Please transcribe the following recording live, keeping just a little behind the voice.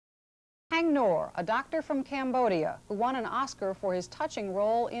Haing Ngor, a doctor from Cambodia who won an Oscar for his touching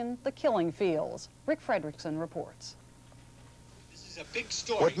role in The Killing Fields. Rick Fredrickson reports.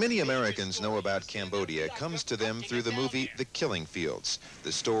 What many Americans know about Cambodia comes to them through the movie The Killing Fields,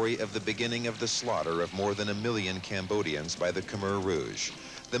 the story of the beginning of the slaughter of more than 1 million Cambodians by the Khmer Rouge.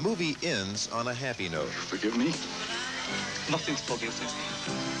 The movie ends on a happy note. Forgive me? Nothing's forgiven.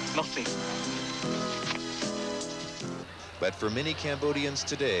 Nothing. But for many Cambodians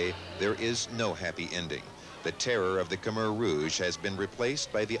today, there is no happy ending. The terror of the Khmer Rouge has been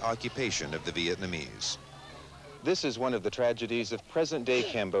replaced by the occupation of the Vietnamese. This is one of the tragedies of present-day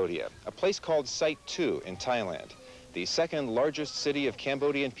Cambodia, a place called Site 2 in Thailand. The second largest city of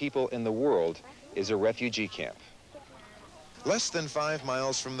Cambodian people in the world is a refugee camp. Less than 5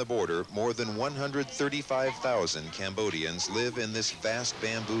 miles from the border, more than 135,000 Cambodians live in this vast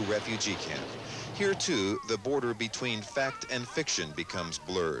bamboo refugee camp. Here, too, the border between fact and fiction becomes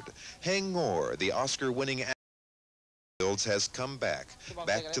blurred. Haing Ngor, the Oscar-winning actor, has come back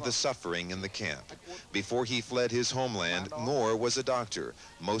to the suffering in the camp. Before he fled his homeland, Ngor was a doctor.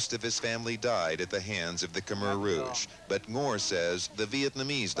 Most of his family died at the hands of the Khmer Rouge. But Ngor says the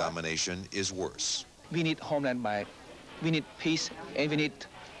Vietnamese domination is worse. We need homeland back. We need peace and we need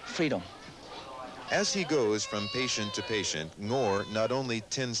freedom. As he goes from patient to patient, Ngor not only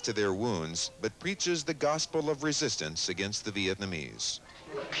tends to their wounds, but preaches the gospel of resistance against the Vietnamese.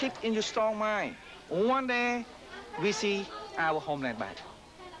 Keep in your strong mind. One day, we see our homeland back.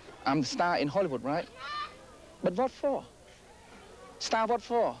 I'm the star in Hollywood, right? But what for? Star, what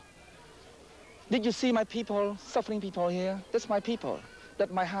for? Did you see my people, suffering people here? That's my people.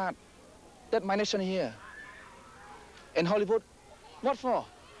 That's my heart. That's my nation here. In Hollywood, what for?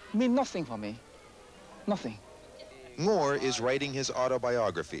 Mean nothing for me. Nothing. Ngor is writing his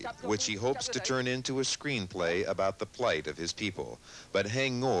autobiography, which he hopes to turn into a screenplay about the plight of his people. But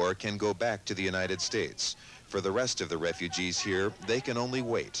Haing Ngor can go back to the United States. For the rest of the refugees here, they can only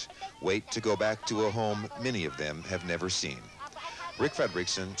wait to go back to a home many of them have never seen. Rick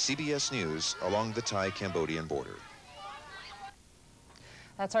Fredrickson, CBS News, along the Thai-Cambodian border.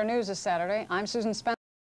 That's our news this Saturday. I'm Susan Spencer.